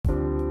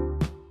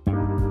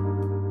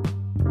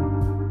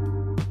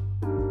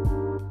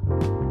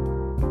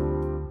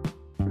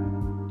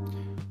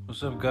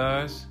What's up,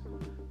 guys?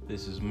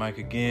 This is Mike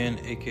again,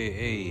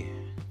 aka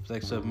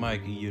Flex Up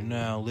Mike, and you're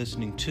now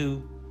listening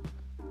to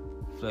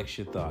Flex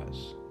Your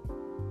Thoughts.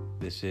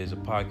 This is a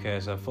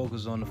podcast that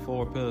focuses on the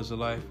 4 pillars of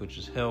life, which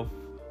is health,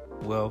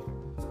 wealth,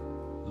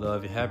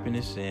 love, and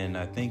happiness, and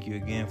I thank you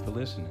again for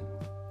listening.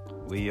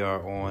 We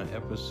are on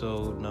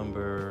episode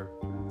number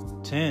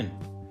 10.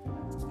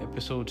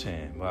 Episode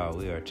 10. Wow,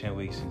 we are 10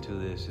 weeks into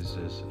this. This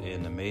is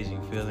an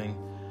amazing feeling.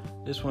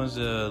 This one's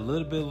a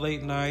little bit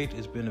late night.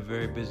 It's been a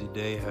very busy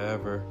day.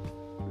 However,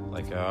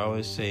 like I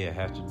always say, I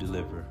have to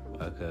deliver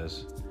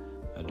because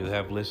I do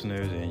have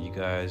listeners and you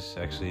guys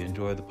actually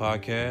enjoy the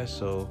podcast.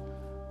 So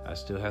I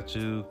still have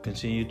to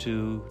continue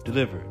to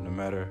deliver no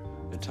matter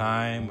the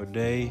time or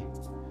day.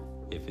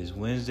 If it's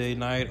Wednesday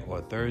night or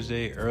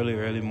Thursday,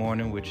 early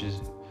morning, which is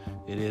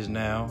it is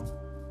now,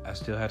 I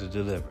still have to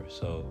deliver.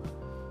 So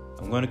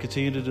I'm going to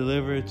continue to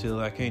deliver until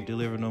I can't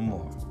deliver no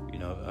more,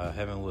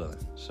 heaven willing.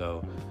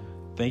 So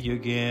thank you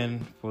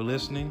again for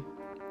listening.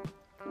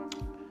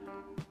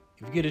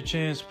 If you get a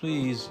chance,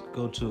 please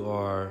go to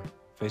our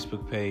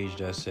Facebook page.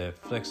 That's at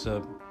Flex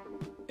Up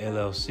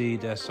LLC.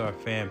 That's our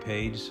fan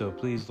page. So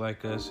please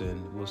like us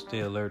and we'll stay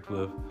alert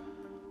with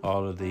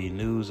all of the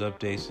news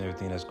updates and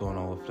everything that's going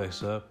on with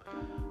Flex Up.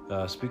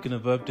 Speaking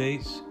of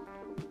updates,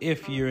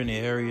 if you're in the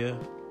area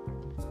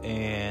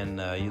and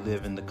you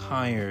live in the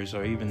Conyers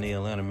or even the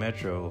Atlanta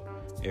metro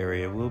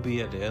area, we'll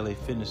be at the LA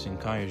Fitness in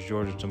Conyers,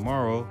 Georgia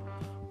tomorrow,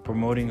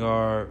 promoting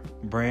our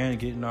brand,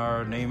 getting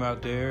our name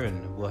out there,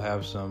 and we'll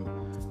have some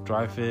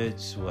dry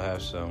fits, we'll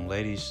have some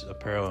ladies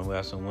apparel, and we'll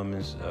have some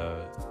women's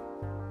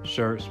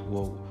shirts,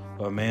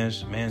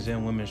 men's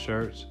and women's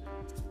shirts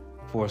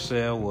for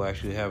sale. We'll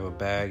actually have a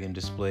bag and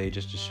display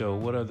just to show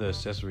what are the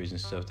accessories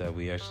and stuff that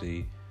we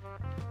actually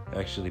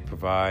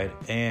provide,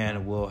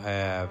 and we'll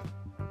have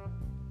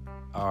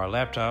our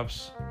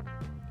laptops.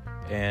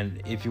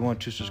 And if you want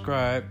to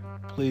subscribe,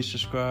 please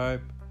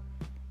subscribe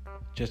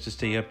just to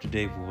stay up to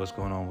date with what's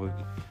going on with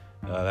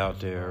out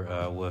there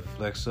with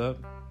Flex Up.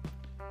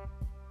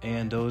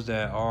 And those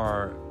that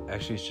are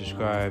actually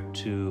subscribed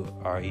to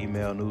our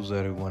email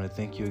newsletter, we want to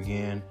thank you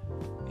again,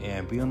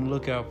 and be on the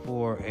lookout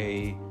for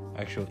a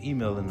actual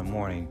email in the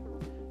morning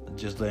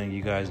just letting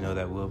you guys know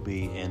that we'll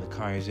be in the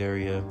Conyers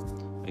area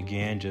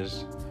again,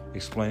 just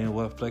explaining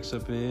what Flex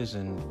Up is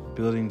and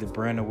building the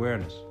brand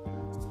awareness.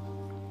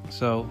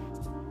 So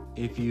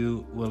if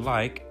you would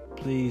like,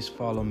 please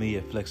follow me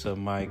at Flex Up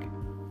Mike.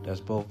 That's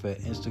both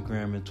at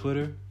Instagram and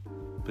Twitter.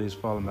 Please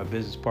follow my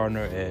business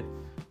partner at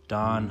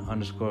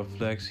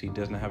Don_Flex. He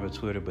doesn't have a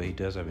Twitter, but he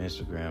does have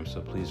Instagram, so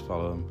please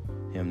follow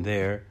him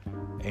there.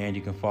 And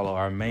you can follow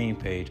our main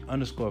page,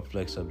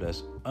 _FlexUp.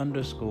 That's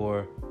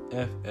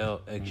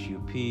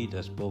 _FLXUP.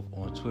 That's both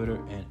on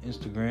Twitter and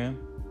Instagram.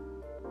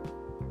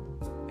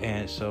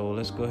 And so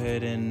let's go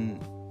ahead and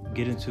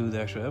get into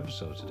the actual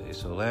episode today.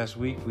 So last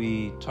week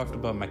we talked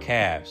about my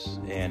calves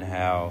and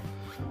how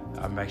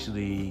I'm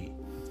actually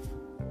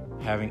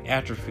having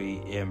atrophy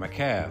in my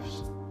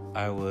calves.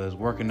 I was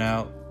working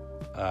out.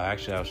 I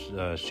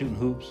was shooting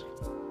hoops,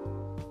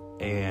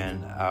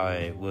 and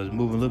I was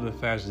moving a little bit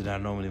faster than I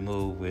normally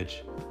move,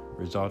 which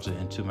resulted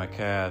into my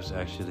calves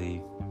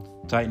actually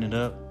tightening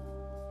up.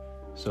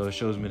 So it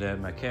shows me that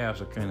my calves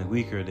are currently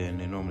weaker than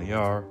they normally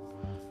are.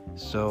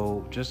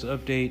 So just an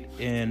update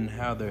in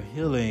how they're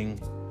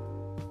healing.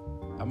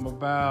 I'm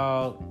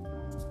about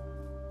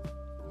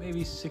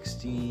maybe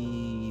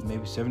 60,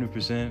 maybe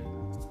 70%.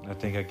 I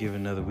think I give it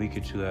another week or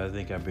two. I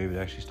think I'll be able to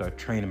actually start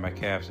training my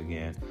calves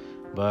again.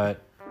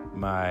 But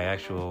my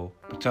actual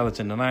patella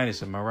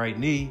tendonitis in my right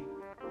knee,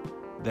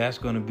 that's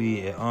going to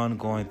be an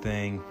ongoing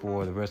thing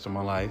for the rest of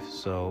my life.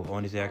 So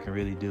only thing I can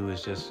really do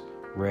is just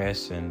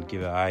rest and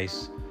give it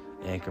ice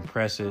and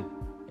compress it.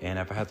 And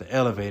if I have to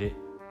elevate it,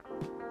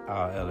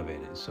 I'll elevate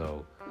it.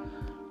 So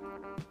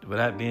with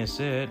that being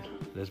said,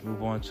 let's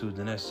move on to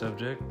the next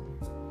subject.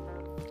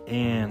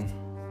 And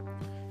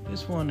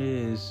this one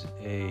is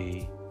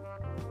a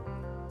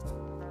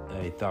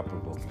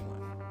thought-provoking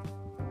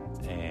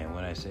one. And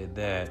when I say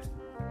that,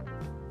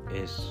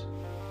 it's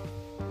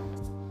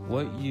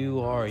what you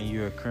are in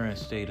your current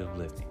state of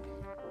living.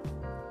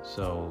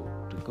 So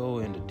to go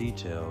into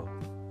detail,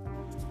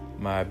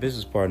 my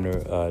business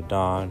partner,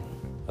 Don,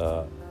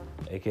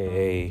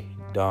 aka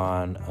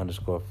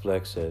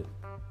Don_Flex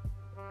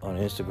on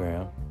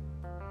Instagram,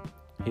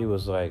 he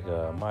was like,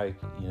 Mike,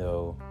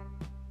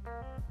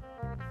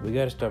 we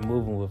got to start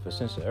moving with a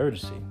sense of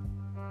urgency.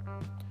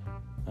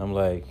 I'm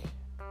like,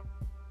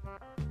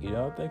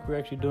 I think we're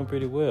actually doing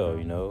pretty well,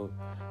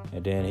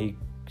 And then he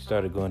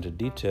started going into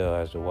detail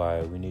as to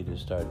why we need to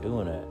start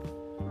doing that.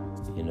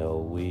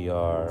 We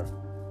are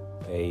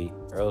a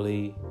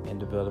early in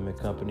development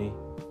company.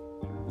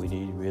 We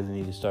really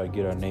need to start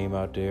get our name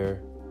out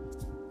there.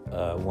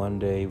 One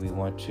day we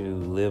want to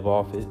live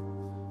off it.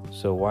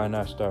 So why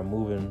not start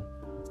moving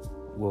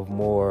with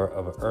more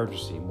of an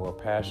urgency, more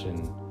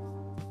passion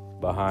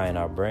behind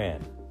our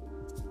brand?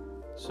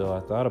 So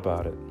I thought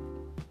about it.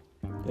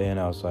 And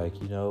I was like,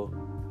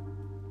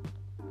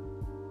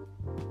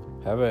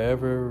 have I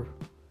ever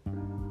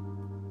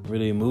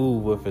really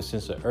move with a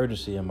sense of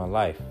urgency in my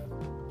life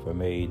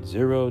from age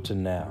 0 to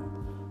now.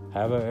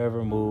 Have I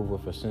ever moved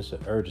with a sense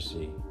of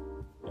urgency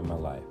in my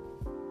life?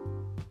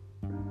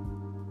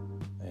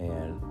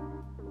 And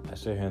I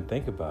sit here and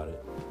think about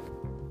it.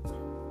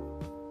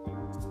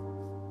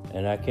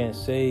 And I can't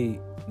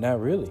say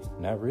not really.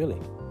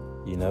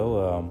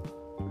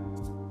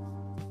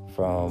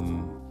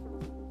 From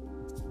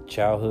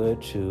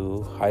childhood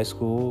to high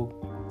school,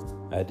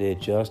 I did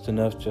just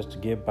enough just to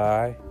get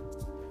by.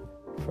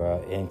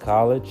 In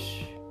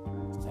college,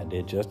 I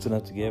did just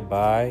enough to get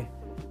by,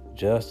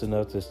 just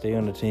enough to stay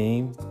on the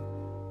team.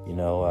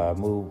 I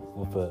moved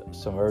with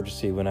some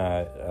urgency when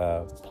I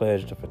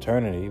pledged a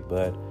fraternity,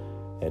 but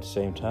at the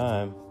same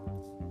time,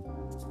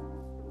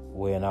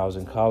 when I was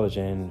in college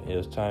and it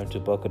was time to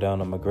buckle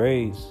down on my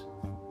grades,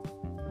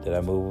 that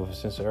I moved with a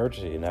sense of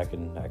urgency. And I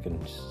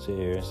can sit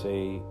here and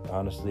say,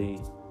 honestly,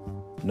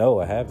 no,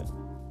 I haven't.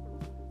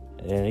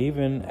 And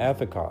even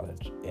after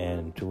college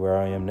and to where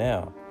I am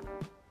now,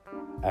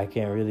 I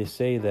can't really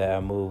say that I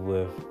move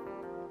with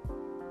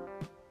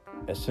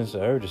a sense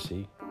of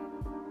urgency.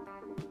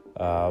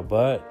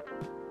 But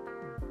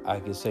I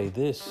can say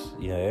this,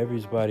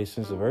 everybody's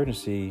sense of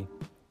urgency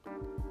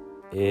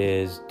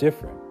is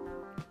different.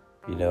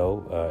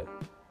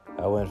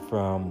 I went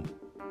from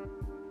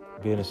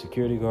being a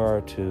security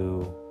guard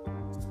to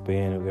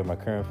being in my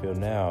current field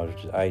now,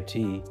 which is IT.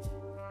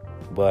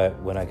 But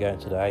when I got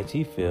into the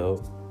IT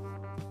field,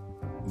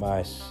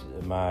 my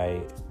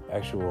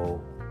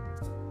actual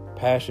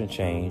passion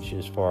changed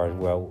as far as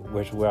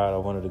which route I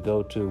wanted to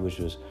go to, which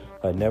was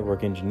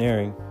network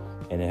engineering,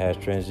 and it has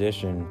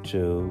transitioned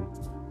to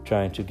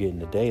trying to get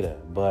into data.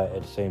 But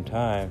at the same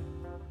time,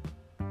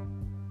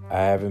 I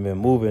haven't been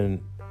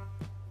moving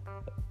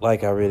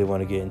like I really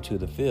want to get into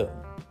the field.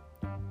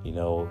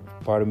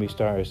 Part of me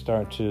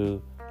starting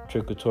to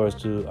trickle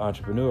towards the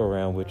entrepreneur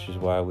realm, which is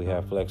why we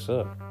have Flex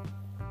Up.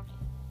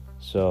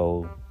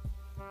 So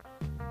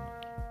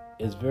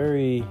it's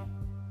very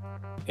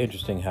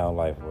interesting how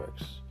life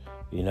works.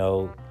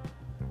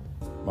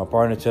 My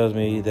partner tells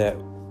me that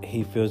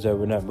he feels that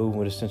we're not moving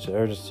with a sense of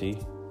urgency.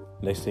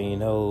 Next thing you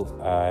know,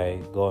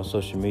 I go on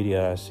social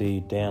media, I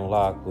see Dan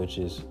Lok, which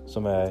is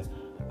somebody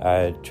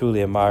I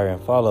truly admire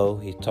and follow.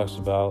 He talks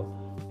about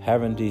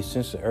having the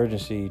sense of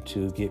urgency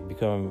to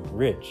become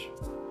rich.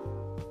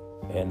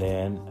 And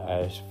then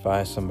I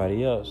find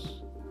somebody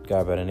else, a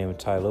guy by the name of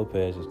Tai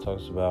Lopez. He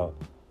talks about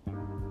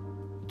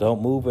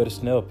don't move at a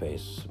snail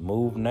pace.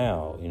 Move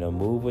now.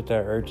 Move with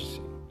that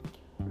urgency.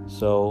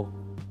 So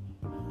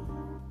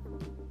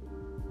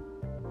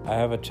I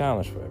have a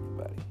challenge for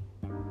everybody.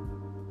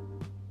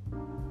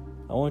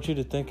 I want you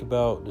to think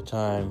about the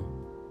time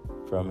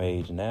from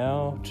age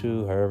now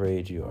to however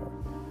age you are.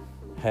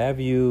 Have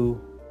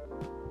you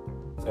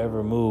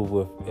ever moved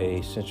with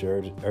a sense of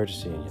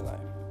urgency in your life?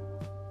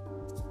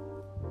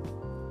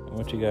 I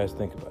want you guys to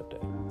think about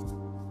that.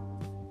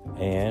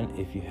 And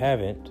if you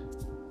haven't,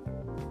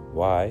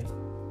 why?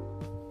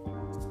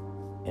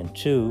 And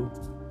 2,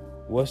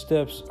 what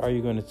steps are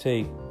you going to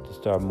take to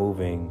start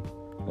moving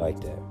like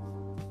that?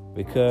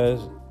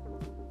 Because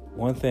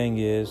one thing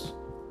is,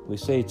 we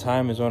say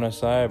time is on our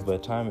side,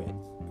 but time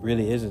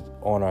really isn't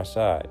on our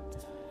side.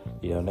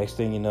 Next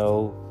thing you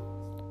know,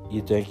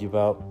 you think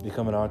about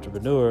becoming an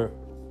entrepreneur,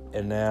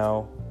 and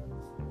now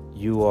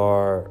you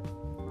are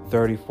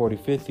 30, 40,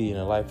 50,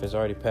 and life has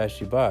already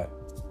passed you by.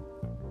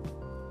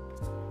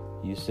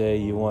 You say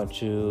you want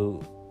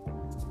to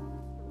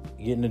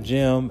get in the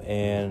gym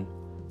and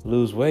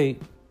lose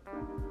weight,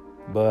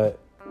 but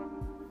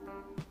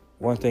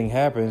one thing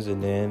happens,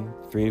 and then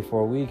 3 to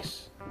 4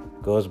 weeks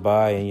goes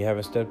by and you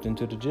haven't stepped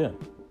into the gym.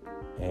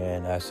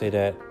 And I say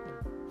that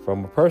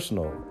from a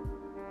personal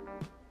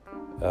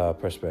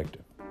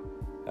perspective.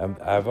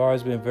 I've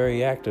always been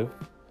very active,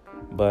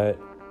 but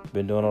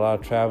been doing a lot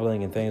of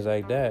traveling and things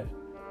like that,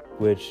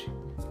 which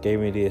gave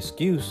me the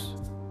excuse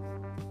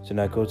to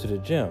not go to the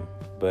gym.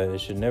 But it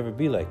should never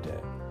be like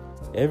that.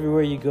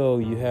 Everywhere you go,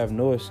 you have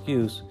no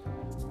excuse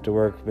to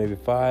work maybe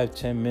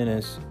 5-10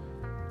 minutes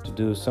to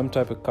do some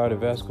type of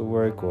cardiovascular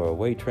work or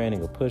weight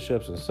training or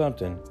push-ups or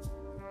something,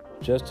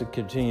 just to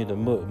continue the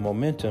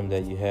momentum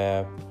that you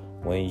have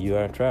when you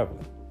are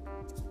traveling.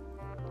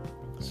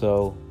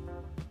 So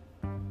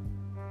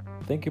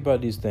think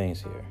about these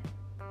things here.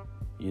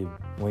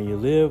 When you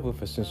live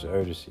with a sense of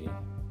urgency,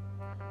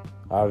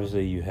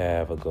 obviously you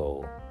have a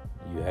goal.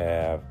 You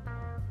have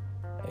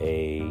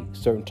a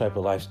certain type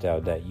of lifestyle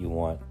that you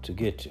want to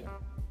get to.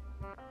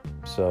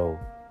 So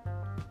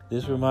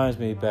this reminds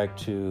me back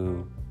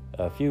to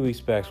a few weeks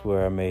back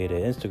where I made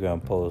an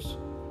Instagram post,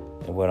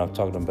 and what I'm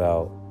talking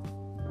about,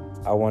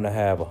 I want to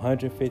have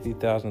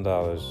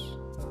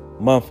 $150,000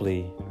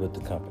 monthly with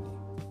the company.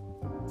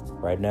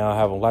 Right now I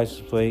have a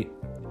license plate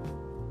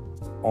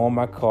on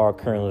my car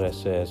currently that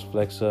says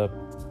Flex Up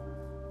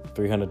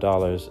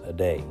 $300 a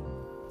day.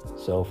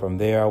 So from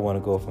there I want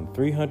to go from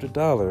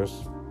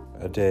 $300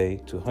 a day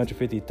to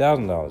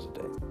 $150,000 a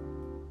day.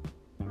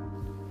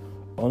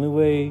 Only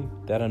way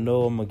that I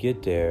know I'm gonna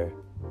get there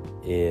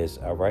is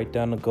I write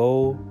down the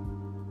goal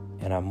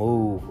and I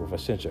move with a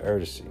sense of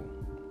urgency.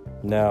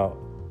 Now,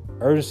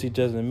 urgency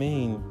doesn't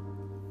mean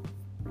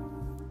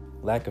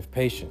lack of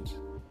patience.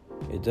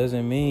 It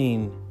doesn't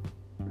mean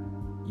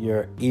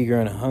you're eager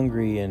and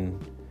hungry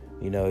and,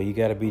 you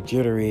got to be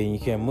jittery and you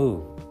can't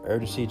move.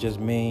 Urgency just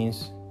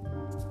means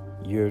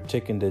you're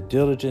taking the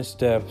diligent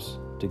steps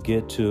to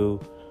get to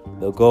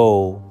the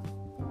goal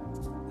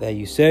that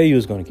you said you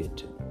was going to get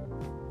to.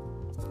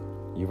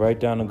 You write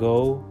down the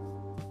goal,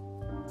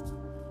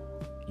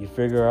 you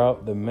figure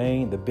out the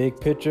big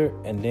picture,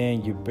 and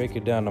then you break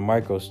it down to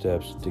micro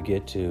steps to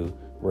get to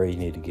where you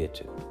need to get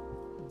to.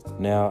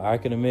 Now, I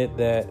can admit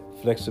that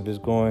FlexUp is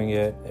going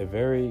at a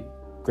very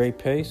great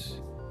pace.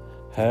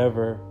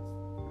 However,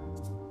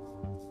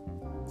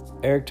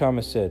 Eric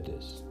Thomas said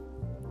this: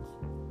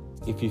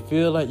 if you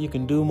feel like you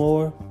can do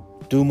more,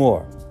 do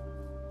more.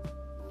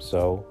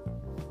 So,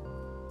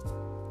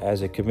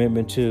 as a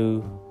commitment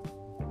to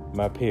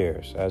my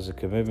peers, as a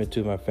commitment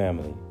to my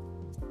family,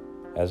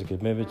 as a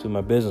commitment to my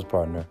business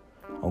partner,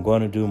 I'm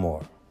going to do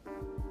more.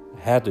 I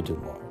have to do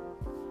more.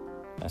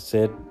 I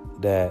said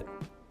that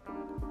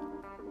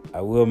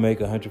I will make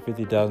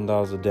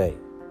 $150,000 a day.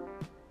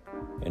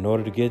 In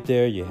order to get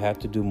there, you have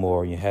to do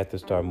more. You have to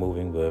start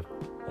moving with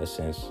a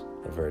sense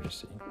of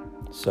urgency.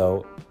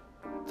 So,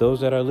 those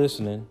that are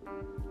listening,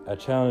 I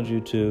challenge you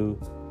to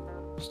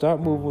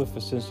start moving with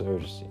a sense of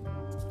urgency.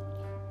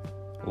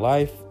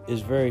 Life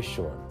is very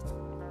short,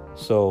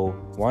 so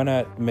why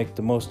not make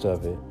the most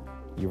of it?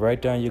 You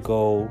write down your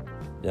goal,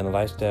 then the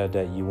lifestyle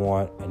that you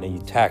want, and then you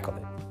tackle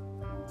it.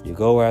 You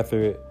go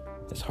after it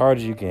as hard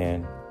as you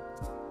can,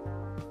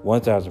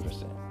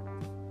 1,000%.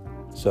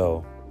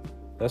 So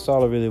that's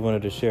all I really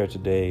wanted to share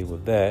today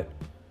with that.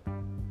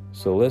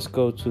 So let's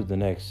go to the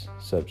next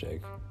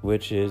subject,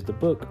 which is the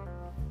book.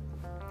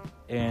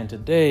 And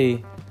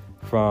today,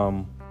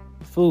 from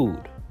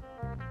Food,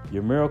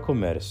 Your Miracle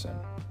Medicine,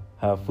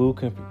 How Food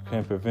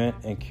can Prevent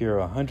and Cure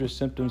 100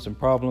 Symptoms and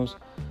Problems,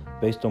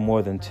 based on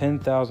more than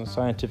 10,000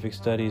 scientific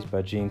studies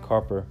by Gene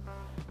Carper.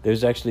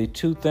 There's actually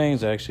two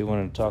things I actually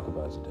wanted to talk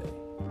about today.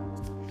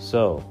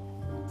 So,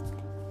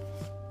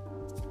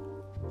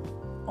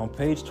 on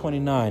page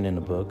 29 in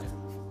the book,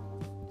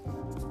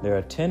 there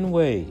are 10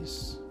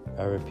 ways,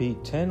 I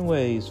repeat, 10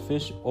 ways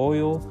fish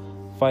oil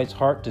fights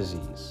heart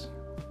disease.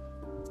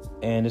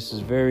 And this is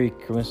very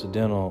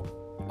coincidental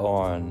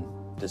on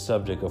the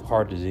subject of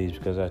heart disease,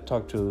 because I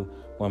talked to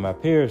one of my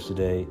peers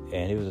today,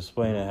 and he was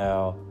explaining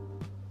how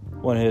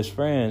one of his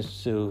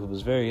friends, who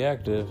was very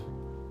active,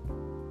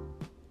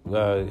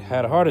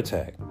 had a heart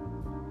attack.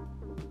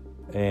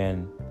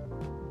 And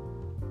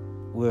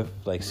with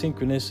like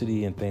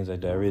synchronicity and things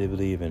like that, I really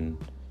believe in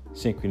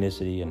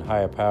synchronicity and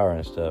higher power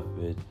and stuff.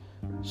 It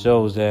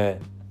shows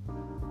that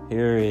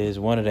here is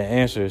one of the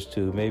answers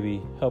to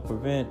maybe help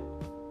prevent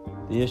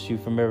the issue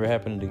from ever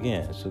happening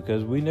again. So,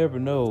 because we never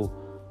know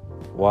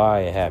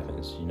why it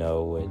happens.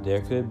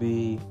 There could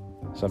be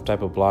some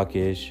type of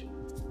blockage.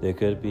 There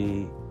could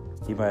be,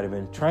 he might have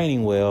been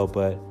training well,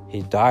 but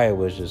his diet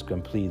was just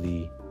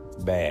completely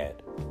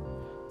bad.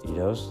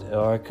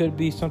 Or it could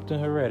be something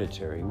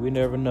hereditary. We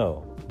never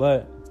know.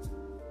 But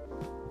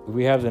if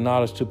we have the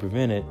knowledge to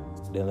prevent it,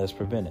 then let's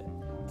prevent it.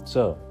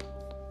 So,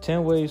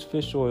 10 ways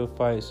fish oil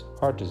fights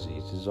heart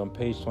disease. This is on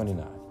page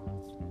 29.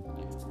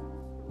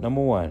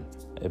 Number 1,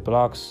 it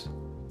blocks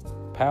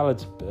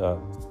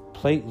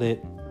platelet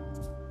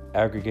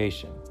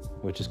aggregation,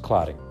 which is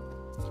clotting.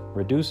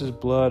 Reduces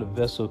blood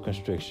vessel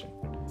constriction.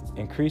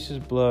 Increases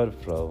blood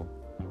flow.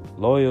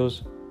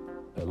 Lowers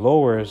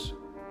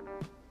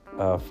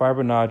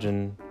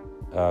fibrinogen,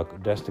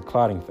 that's the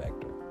clotting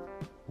factor.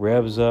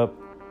 Revs up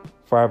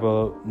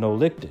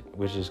fibrinolytic,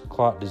 which is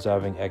clot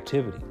dissolving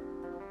activity.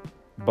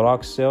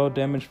 Blocks cell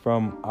damage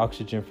from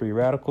oxygen-free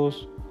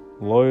radicals.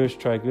 Lowers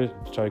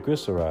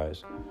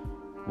triglycerides.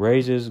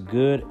 Raises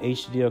good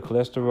HDL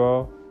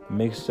cholesterol.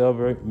 Makes cell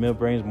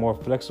membranes more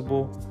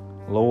flexible.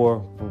 Lower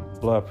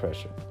blood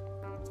pressure.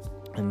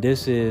 And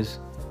this is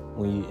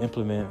when you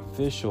implement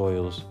fish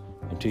oils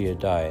into your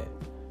diet.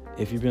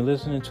 If you've been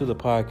listening to the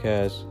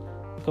podcast,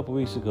 a couple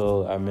weeks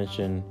ago, I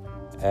mentioned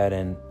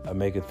adding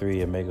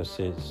omega-3,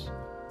 omega-6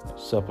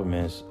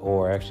 supplements,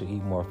 or actually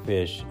eat more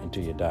fish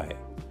into your diet.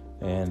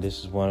 And this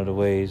is one of the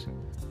ways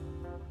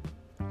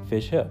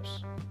fish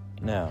helps.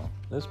 Now,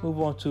 let's move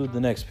on to the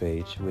next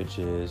page, which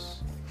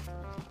is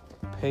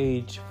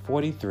page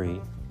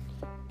 43.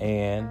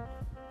 And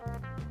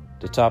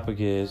the topic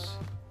is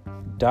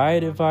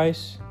diet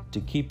advice to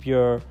keep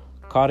your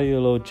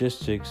cardiologist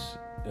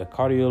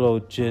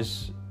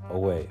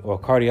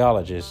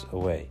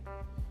away.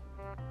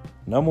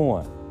 Number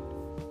 1.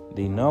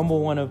 The number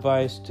one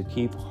advice to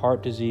keep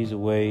heart disease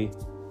away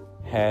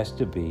has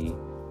to be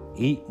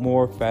eat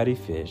more fatty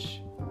fish,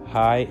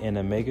 high in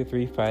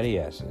omega-3 fatty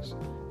acids,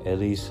 at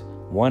least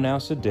 1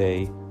 ounce a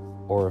day,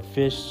 or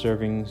fish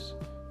servings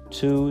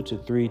 2 to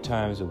 3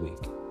 times a week.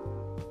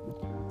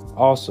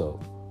 Also,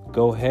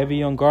 go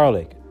heavy on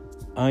garlic,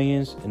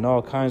 onions, and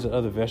all kinds of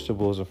other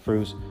vegetables and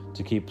fruits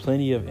to keep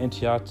plenty of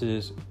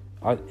antioxidants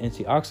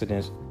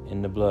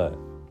in the blood,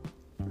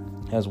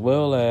 as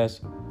well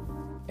as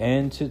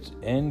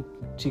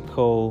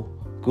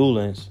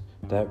anticoagulants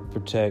that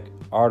protect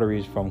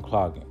arteries from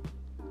clogging.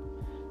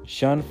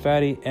 Shun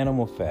fatty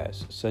animal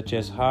fats, such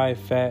as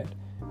high-fat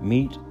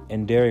meat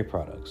and dairy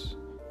products.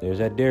 There's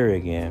that dairy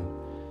again.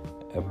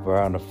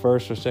 Around the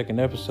first or second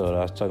episode,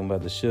 I was talking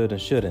about the should and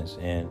shouldn'ts,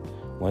 and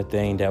one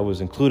thing that was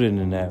included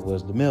in that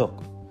was the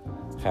milk.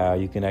 How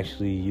you can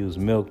actually use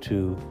milk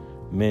to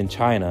mend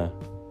China,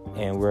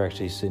 and we're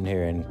actually sitting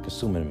here and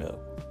consuming milk.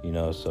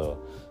 So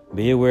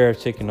be aware of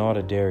taking all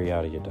the dairy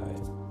out of your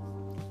diet.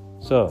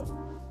 So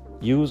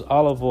use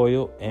olive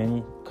oil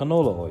and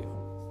canola oil.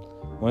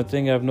 One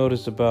thing I've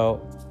noticed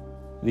about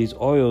these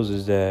oils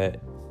is that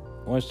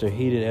once they're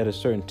heated at a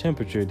certain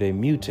temperature, they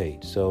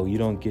mutate. So you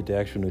don't get the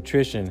actual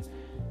nutrition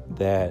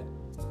that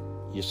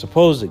you're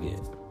supposed to get.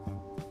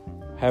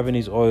 Having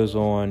these oils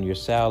on your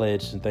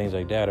salads and things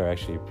like that are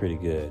actually pretty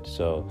good.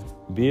 So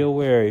be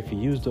aware, if you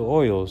use the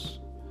oils,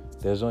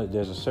 there's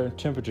a certain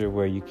temperature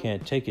where you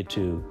can't take it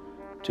to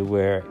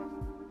where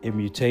it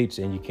mutates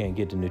and you can't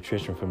get the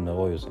nutrition from the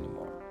oils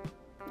anymore.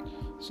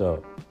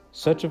 So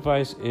such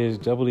advice is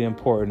doubly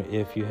important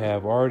if you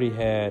have already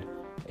had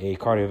a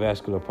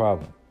cardiovascular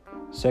problem.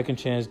 Second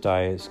chance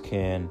diets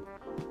can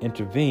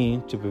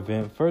intervene to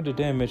prevent further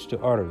damage to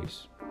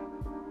arteries,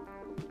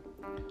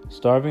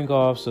 starving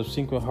off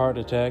subsequent heart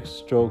attacks,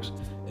 strokes,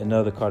 and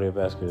other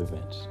cardiovascular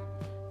events.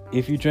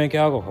 If you drink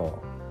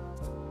alcohol,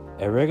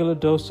 a regular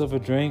dose of a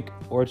drink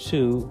or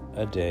two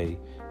a day,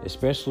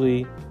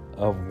 especially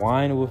of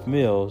wine with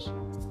meals,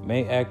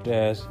 may act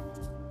as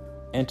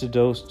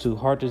antidotes to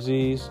heart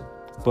disease.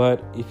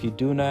 But if you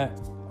do not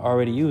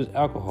already use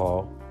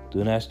alcohol,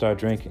 do not start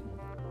drinking,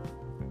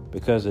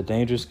 because the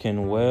dangers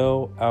can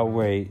well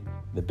outweigh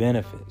the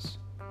benefits.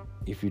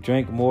 If you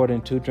drink more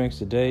than 2 drinks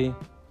a day,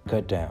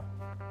 cut down.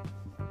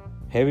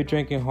 Heavy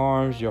drinking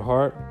harms your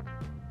heart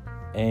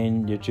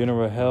and your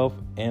general health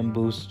and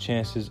boosts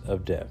chances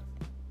of death.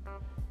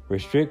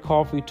 Restrict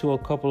coffee to a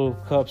couple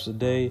of cups a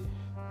day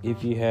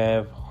if you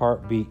have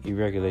heartbeat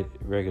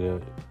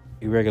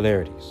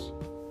irregularities.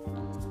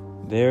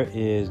 There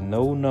is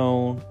no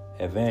known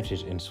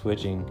advantage in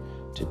switching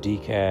to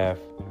decaf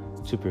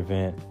to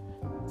prevent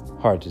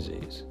heart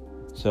disease.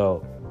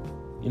 So,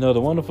 the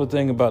wonderful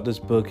thing about this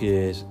book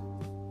is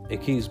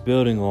it keeps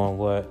building on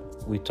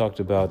what we talked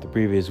about the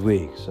previous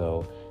week.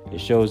 So it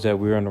shows that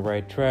we're on the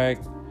right track.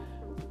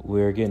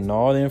 We're getting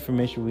all the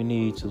information we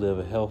need to live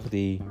a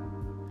healthy,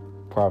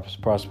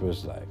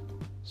 prosperous life.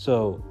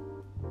 So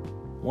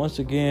once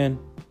again,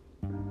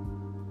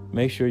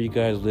 make sure you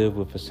guys live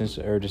with a sense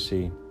of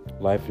urgency.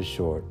 Life is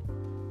short.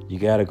 You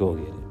got to go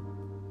get it.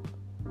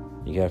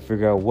 You got to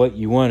figure out what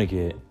you want to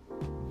get.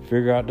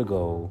 Figure out the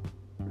goal.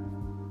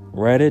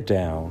 Write it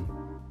down.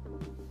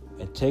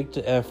 And take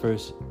the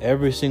efforts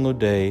every single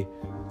day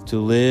to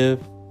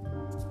live,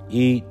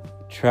 eat,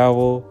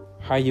 travel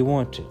how you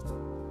want to.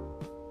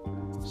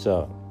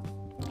 So,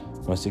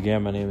 once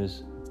again, my name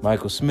is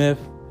Michael Smith,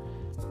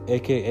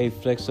 aka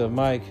Flex Up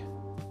Mike,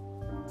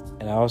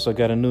 and I also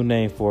got a new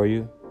name for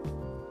you,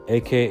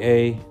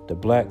 aka the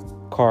Black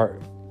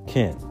Clark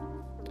Kent.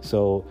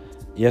 So,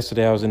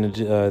 yesterday I was in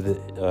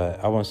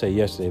I won't say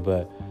yesterday,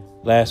 but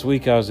last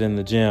week I was in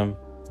the gym,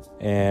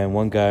 and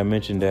one guy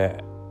mentioned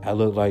that I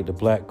look like the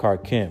Black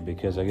Clark Kent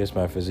because I guess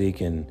my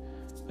physique and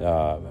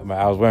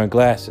I was wearing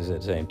glasses at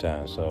the same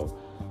time. So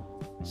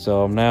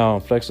I'm now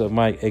on Flex Up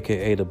Mike,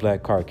 aka the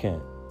Black Clark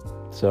Kent.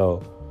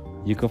 So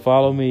you can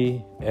follow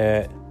me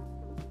at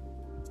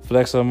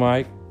Flex Up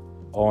Mike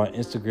on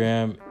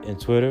Instagram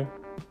and Twitter.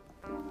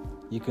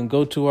 You can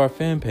go to our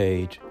fan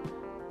page,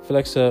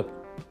 Flex Up,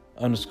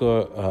 LLC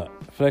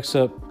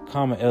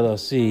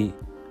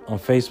on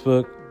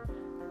Facebook.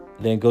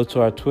 Then go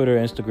to our Twitter,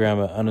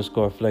 Instagram at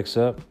 _Flex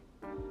Up.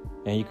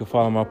 And you can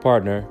follow my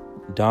partner,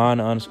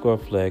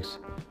 Don_Flex,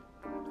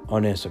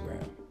 on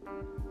Instagram.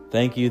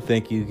 Thank you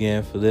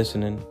again for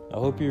listening. I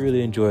hope you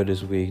really enjoyed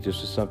this week. This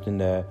was something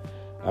that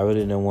I really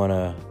didn't want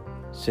to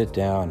sit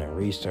down and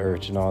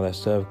research and all that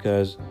stuff,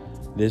 because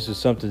this is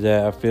something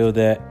that I feel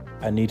that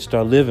I need to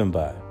start living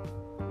by.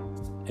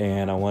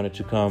 And I want it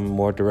to come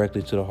more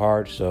directly to the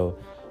heart so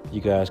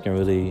you guys can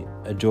really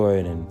enjoy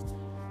it and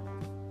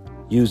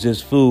use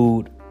this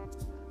food,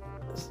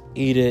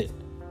 eat it,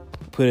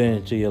 put it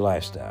into your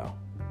lifestyle.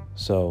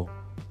 So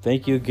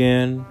thank you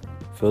again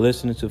for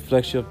listening to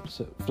Flex Your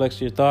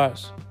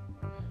Thoughts.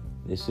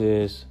 This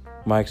is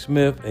Mike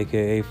Smith,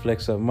 aka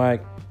Flex Up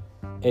Mike,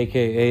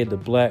 aka the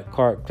Black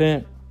Clark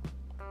Kent.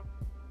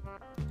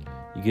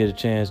 You get a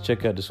chance,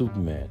 check out the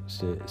Superman.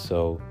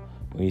 So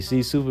when you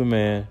see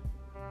Superman,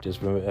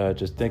 just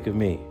think of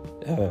me,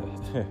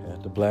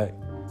 the Black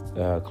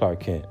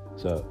Clark Kent.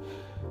 So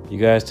you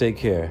guys take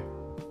care.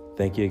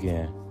 Thank you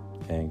again,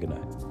 and good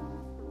night.